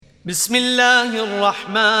بسم الله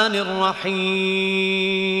الرحمن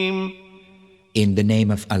الرحيم. In the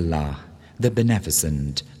name of Allah, the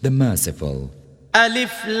Beneficent, the Merciful.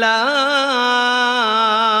 ألف لام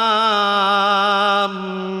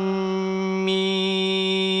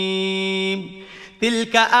ميم.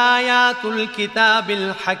 تلك آيات الكتاب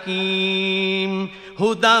الحكيم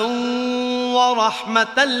هدى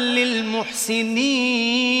ورحمة للمحسنين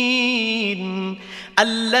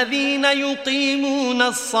الذين يقيمون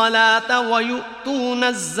الصلاة ويؤتون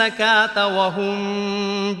الزكاة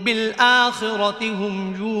وهم بالآخرة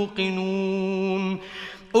هم يوقنون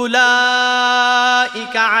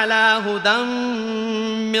أولئك على هدى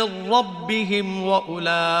من ربهم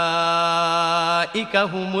وأولئك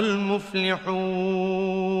هم المفلحون.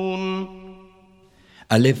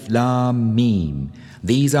 Alif Lam Mim.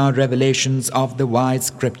 These are revelations of the wise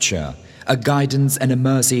scripture, a guidance and a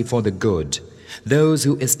mercy for the good. Those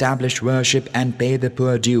who establish worship and pay the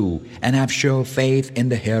poor due and have sure faith in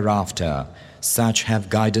the hereafter, such have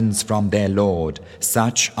guidance from their Lord,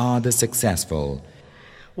 such are the successful.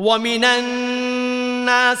 ومن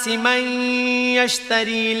الناس من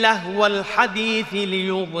يشتري لهو الحديث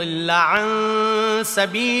ليضل عن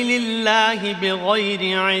سبيل الله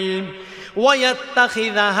بغير علم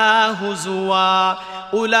ويتخذها هزوا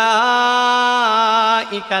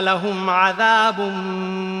أولئك لهم عذاب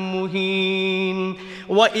مهين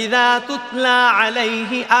وإذا تتلى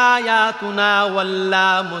عليه آياتنا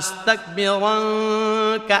ولى مستكبرا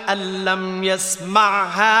كأن لم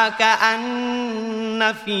يسمعها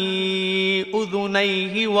كأن في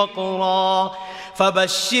أذنيه وقرا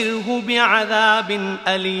فبشره بعذاب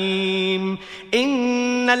أليم.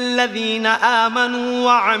 إن الذين آمنوا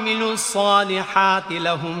وعملوا الصالحات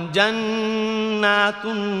لهم جنات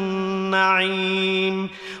النعيم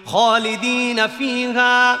خالدين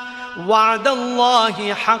فيها وعد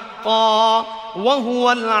الله حقا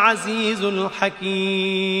وهو العزيز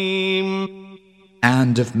الحكيم.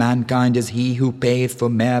 And of mankind is he who payeth for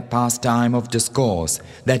mere pastime of discourse,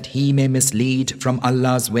 that he may mislead from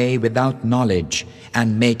Allah's way without knowledge,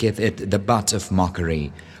 and maketh it the butt of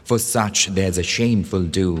mockery. For such there's a shameful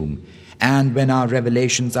doom. And when our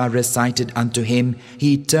revelations are recited unto him,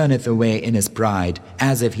 he turneth away in his pride,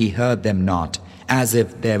 as if he heard them not, as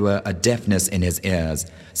if there were a deafness in his ears.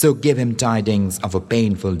 So give him tidings of a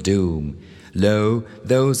painful doom. Lo,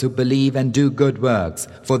 those who believe and do good works,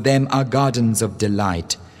 for them are gardens of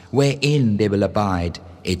delight, wherein they will abide.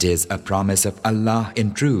 It is a promise of Allah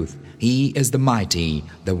in truth. He is the mighty,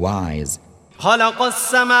 the wise. خلق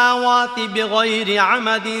السماوات بغير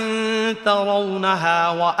عمد ترونها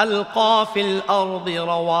وألقى في الأرض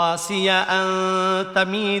رواسي أن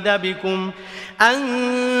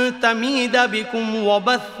تميد بكم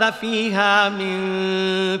وبث فيها من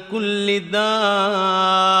كل دابة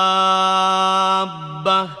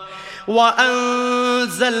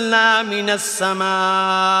وأنزلنا من السماء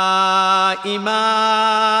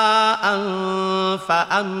ماء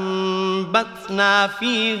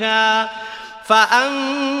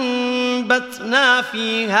فأنبتنا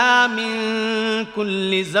فيها من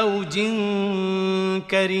كل زوج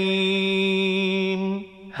كريم.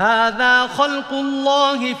 هذا خلق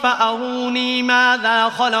الله فأروني ماذا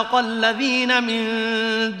خلق الذين من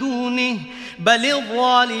دونه بل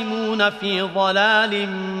الظالمون في ضلال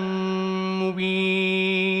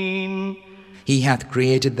مبين. He hath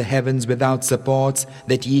created the heavens without supports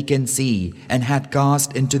that ye can see, and hath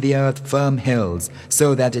cast into the earth firm hills,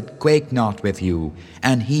 so that it quake not with you.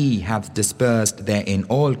 And he hath dispersed therein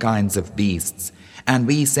all kinds of beasts. And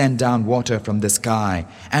we send down water from the sky,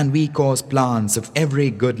 and we cause plants of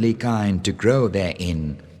every goodly kind to grow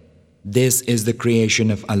therein. This is the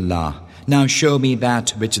creation of Allah. Now show me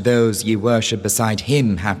that which those ye worship beside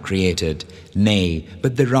him have created. Nay,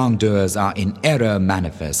 but the wrongdoers are in error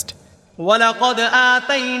manifest. ولقد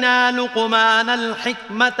آتينا لقمان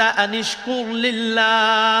الحكمة أن اشكر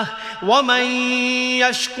لله ومن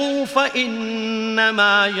يشكر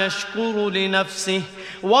فإنما يشكر لنفسه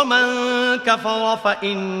ومن كفر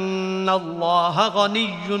فإن الله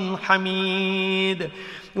غني حميد.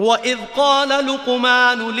 وإذ قال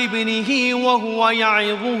لقمان لابنه وهو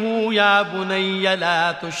يعظه يا بني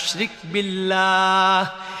لا تشرك بالله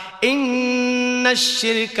إن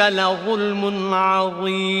الشرك لظلم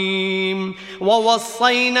عظيم.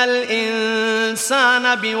 ووصينا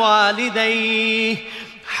الإنسان بوالديه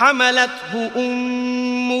حملته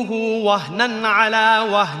أمه وهنا على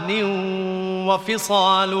وهن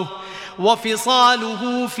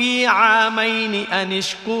وفصاله في عامين أن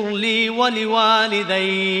اشكر لي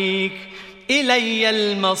ولوالديك إلي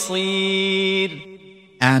المصير.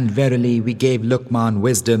 And verily we gave Luqman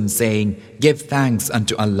wisdom, saying, Give thanks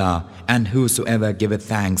unto Allah, and whosoever giveth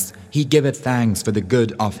thanks, he giveth thanks for the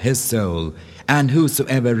good of his soul. And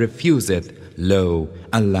whosoever refuseth, lo,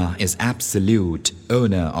 Allah is absolute,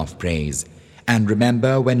 owner of praise. And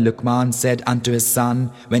remember when Luqman said unto his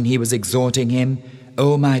son, when he was exhorting him,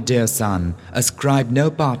 O my dear son, ascribe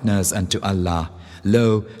no partners unto Allah.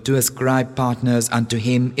 Lo, to ascribe partners unto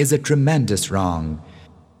him is a tremendous wrong.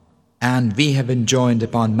 And we have enjoined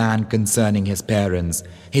upon man concerning his parents.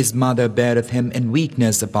 His mother beareth him in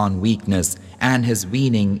weakness upon weakness, and his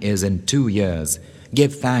weaning is in 2 years.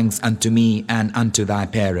 Give thanks unto me and unto thy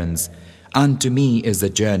parents. Unto me is the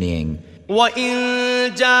journeying.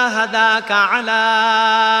 وَإِن جَاهَدَاكَ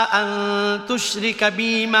عَلَىٰ أَن تُشْرِكَ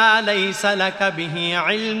بِي مَا لَيْسَ لَكَ بِهِ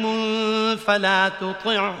عِلْمٌ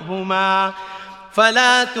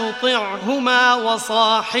فلا تطعهما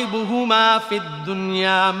وصاحبهما في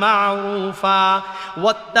الدنيا معروفا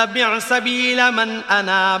واتبع سبيل من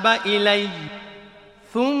أناب إلي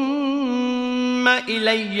ثم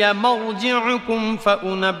إلي مرجعكم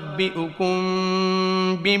فأنبئكم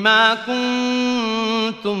بما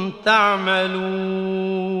كنتم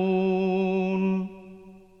تعملون.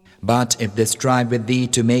 But if they strive with thee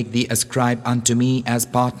to make thee ascribe unto me as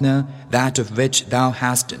partner that of which thou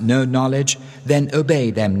hast no knowledge, then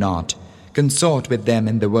obey them not. Consort with them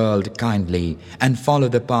in the world kindly, and follow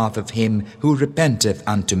the path of him who repenteth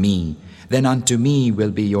unto me. Then unto me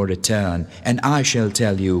will be your return, and I shall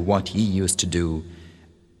tell you what he used to do.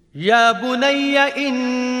 يا بني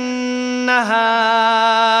إنها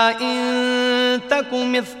إن تك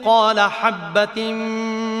مثقال حبة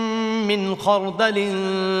من خردل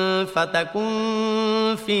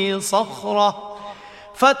فتكن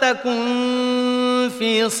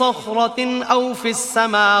في صخرة أو في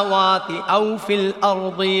السماوات أو في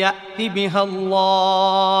الأرض يأت بها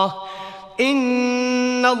الله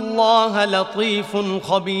إن الله لطيف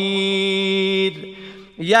خبير.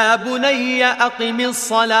 يا بني أقم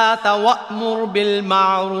الصلاة وأمر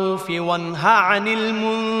بالمعروف وانه عن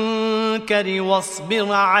المنكر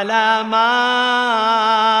واصبر على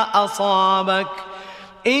ما أصابك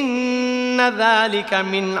إن ذلك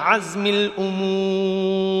من عزم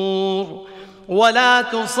الأمور. ولا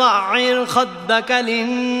تصعر خدك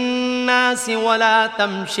للناس ولا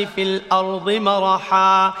تمش في الأرض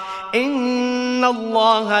مرحا إن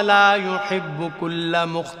الله لا يحب كل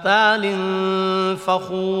مختال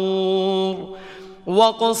فخور.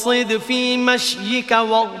 واقصد في مشيك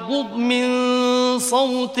واغضض من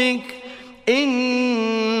صوتك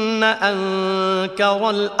إن أنكر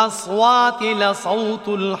الأصوات لصوت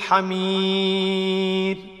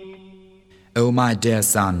الحمير. O my dear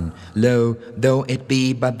son, lo, though it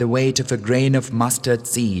be but the weight of a grain of mustard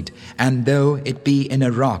seed, and though it be in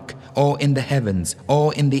a rock, or in the heavens,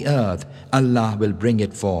 or in the earth, Allah will bring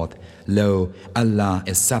it forth. Lo, Allah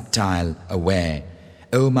is subtile, aware.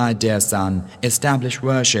 O my dear son, establish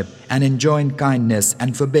worship and enjoin kindness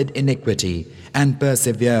and forbid iniquity, and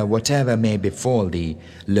persevere whatever may befall thee.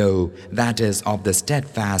 Lo, that is of the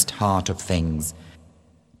steadfast heart of things.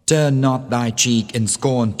 Turn not thy cheek in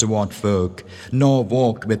scorn toward folk, nor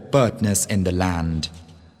walk with pertness in the land.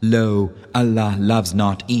 Lo, Allah loves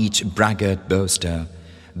not each braggart boaster.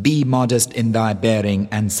 Be modest in thy bearing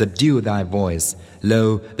and subdue thy voice.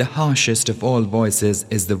 Lo, the harshest of all voices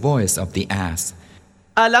is the voice of the ass.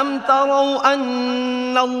 ألم تروا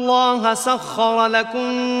أن الله سخر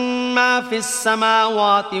لكم ما في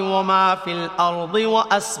السماوات وما في الأرض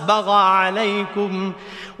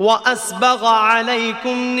وأسبغ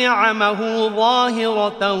عليكم نعمه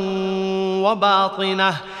ظاهرة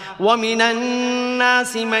وباطنة ومن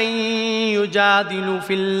الناس من يجادل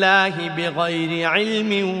في الله بغير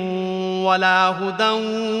علم ولا هدى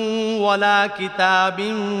ولا كتاب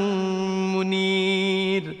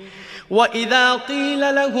منير. وإذا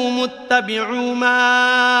قيل لهم اتبعوا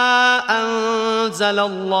ما أنزل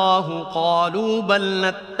الله قالوا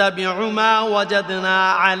بل نتبع ما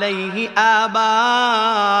وجدنا عليه آباءنا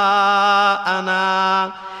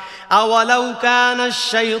أولو كان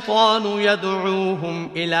الشيطان يدعوهم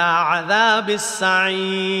إلى عذاب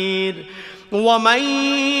السعير. ومن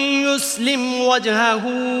يسلم وجهه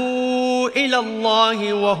إلى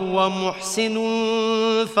الله وهو محسن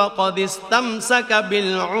فقد استمسك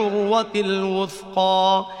بالعروة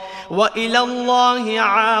الوثقى وإلى الله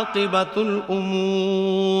عاقبة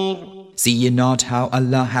الأمور. See ye not how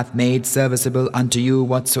Allah hath made serviceable unto you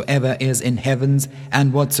whatsoever is in heavens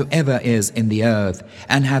and whatsoever is in the earth,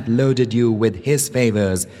 and hath loaded you with His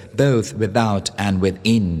favours, both without and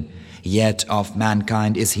within. Yet of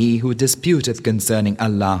mankind is he who disputeth concerning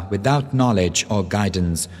Allah without knowledge or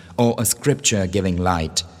guidance or a scripture giving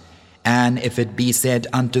light. And if it be said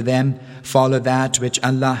unto them, follow that which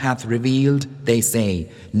Allah hath revealed, they say,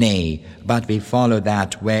 nay, but we follow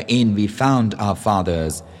that wherein we found our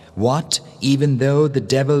fathers. What, even though the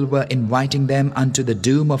devil were inviting them unto the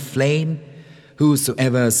doom of flame?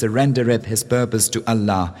 Whosoever surrendereth his purpose to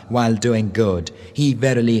Allah while doing good, he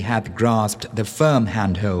verily hath grasped the firm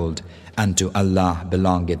handhold. Unto Allah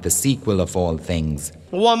belongeth the sequel of all things.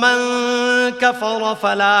 ومن كفر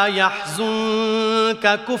فلا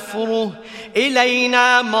يحزنك كفره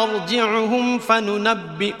إلينا مرجعهم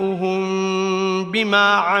فننبئهم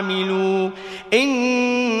بما عملوا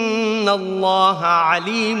إن الله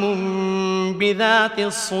عليم بذات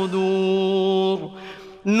الصدور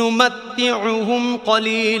نمتعهم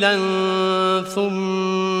قليلا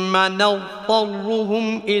ثم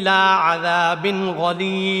نضطرهم إلى عذاب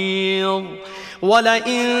غليظ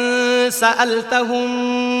ولئن سألتهم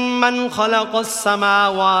من خلق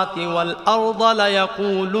السماوات والأرض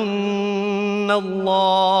ليقولن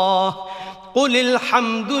الله قل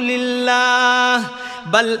الحمد لله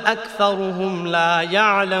بل أكثرهم لا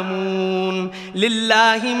يعلمون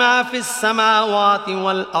لله ما في السماوات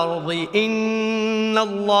والأرض إن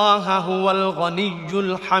الله هو الغني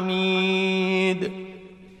الحميد.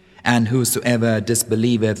 And whosoever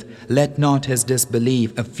disbelieveth, let not his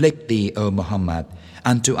disbelief afflict thee, O Muhammad.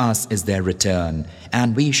 Unto us is their return,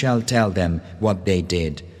 and we shall tell them what they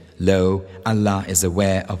did. Lo, Allah is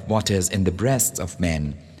aware of what is in the breasts of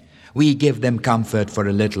men. We give them comfort for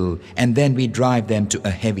a little, and then we drive them to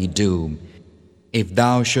a heavy doom. If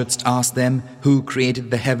thou shouldst ask them, who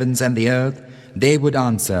created the heavens and the earth? They would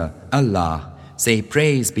answer, Allah. Say,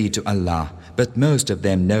 praise be to Allah, but most of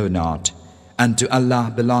them know not. Unto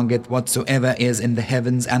Allah belongeth whatsoever is in the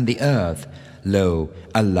heavens and the earth. Lo,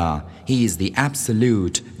 Allah, He is the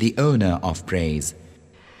Absolute, the owner of praise.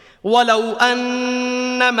 ولو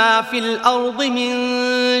أن ما في الأرض من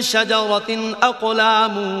شجرة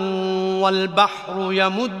أقلام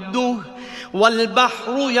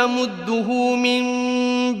والبحر يمده من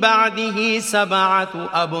بعده 7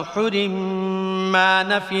 أبحر ما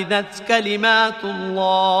نفذت كلمات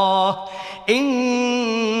الله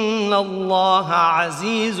إن الله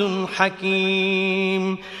عزيز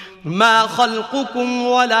حكيم. ما خلقكم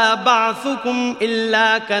ولا بعثكم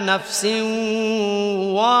إلا كنفس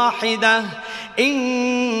واحدة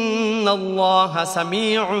إن الله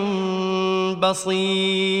سميع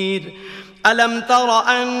بصير. ألم تر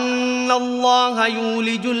أن الله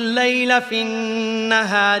يولج الليل في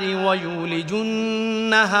النهار ويولج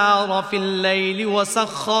النهار في الليل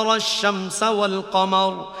وسخر الشمس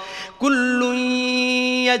والقمر كل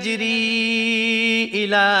يجري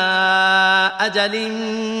إلى أجل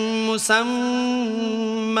مسمى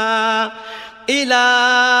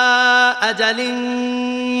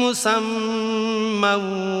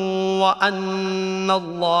وأن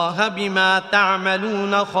الله بما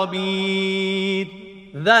تعملون خبير.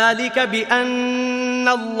 ذلك بأن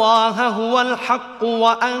الله هو الحق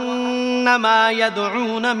وأن ما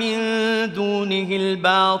يدعون من دونه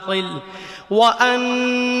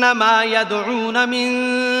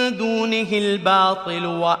الباطل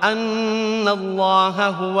وأن الله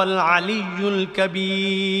هو العلي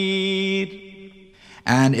الكبير.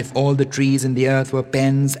 And if all the trees in the earth were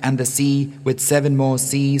pens, and the sea with 7 more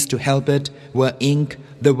seas to help it were ink,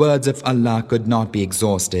 the words of Allah could not be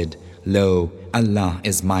exhausted. Lo, Allah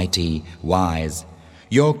is mighty, wise.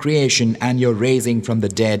 Your creation and your raising from the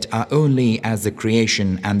dead are only as the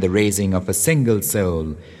creation and the raising of a single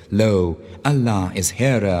soul. Lo, Allah is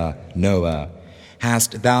hearer, knower.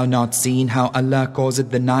 Hast thou not seen how Allah causeth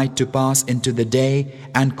the night to pass into the day,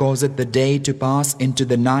 and causeth the day to pass into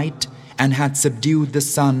the night, and hath subdued the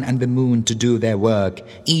sun and the moon to do their work,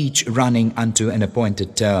 each running unto an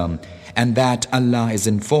appointed term, and that Allah is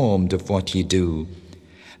informed of what ye do.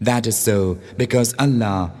 That is so because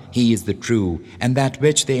Allah, He is the true, and that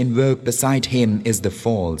which they invoke beside Him is the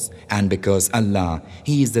false, and because Allah,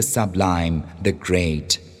 He is the sublime, the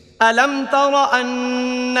great. ألم تر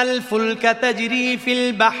أن الفلك تجري في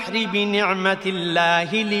البحر بنعمة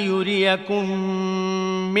الله ليريكم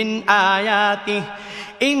من آياته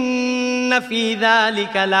إن في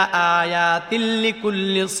ذلك لآيات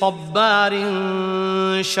لكل صبار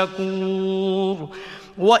شكور.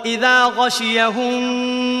 وإذا غشيهم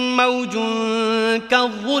موج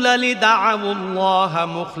كالظلل دعوا الله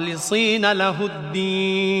مخلصين له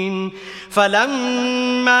الدين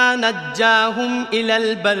فلما نجاهم إلى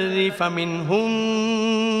البر فمنهم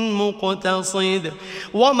مقتصد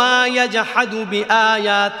وما يجحد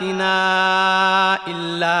بآياتنا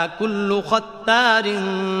إلا كل ختار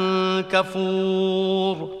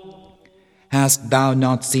كفور. Hast thou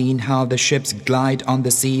not seen how the ships glide on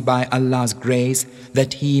the sea by Allah's grace,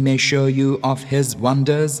 that He may show you of His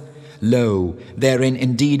wonders? Lo, therein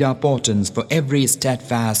indeed are portents for every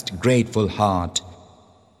steadfast, grateful heart.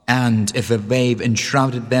 And if a wave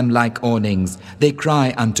enshrouded them like awnings, they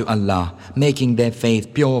cry unto Allah, making their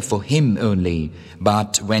faith pure for Him only.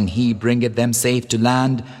 But when He bringeth them safe to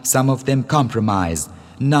land, some of them compromise.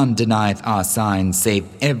 None denieth our signs save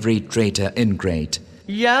every traitor ingrate.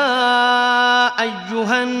 يا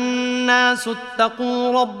أيها الناس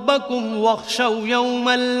اتقوا ربكم واخشوا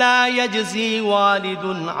يوما لا يجزي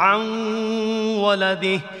والد عن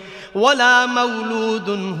ولده ولا مولود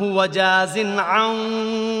هو جاز عن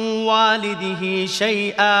والده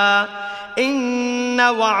شيئا إن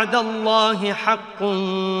وعد الله حق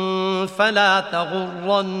فلا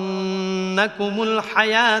تغرنكم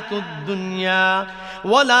الحياة الدنيا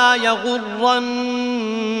ولا يغرنكم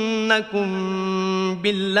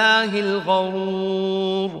بالله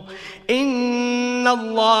الغرور إن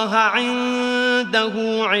الله عنده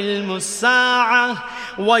علم الساعة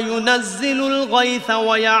وينزل الغيث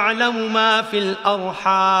ويعلم ما في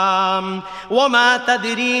الأرحام وما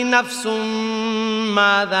تدري نفس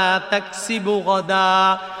ماذا تكسب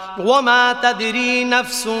غدا وما تدري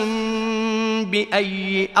نفس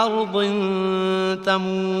بأي أرض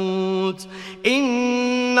تموت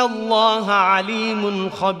إن الله عليم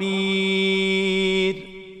خبير.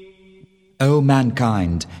 O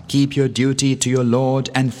mankind, keep your duty to your Lord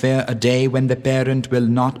and fear a day when the parent will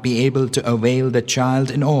not be able to avail the child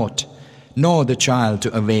in aught, nor the child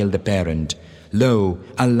to avail the parent. Lo,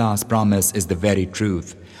 Allah's promise is the very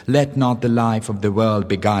truth. Let not the life of the world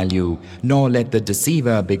beguile you, nor let the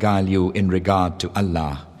deceiver beguile you in regard to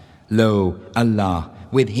Allah. Lo, Allah,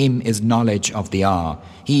 with Him is knowledge of the hour.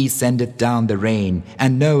 He sendeth down the rain,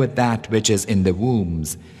 and knoweth that which is in the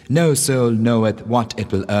wombs. No soul knoweth what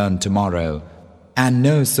it will earn tomorrow, and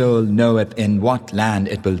no soul knoweth in what land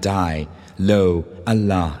it will die. Lo,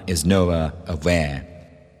 Allah is knower, aware.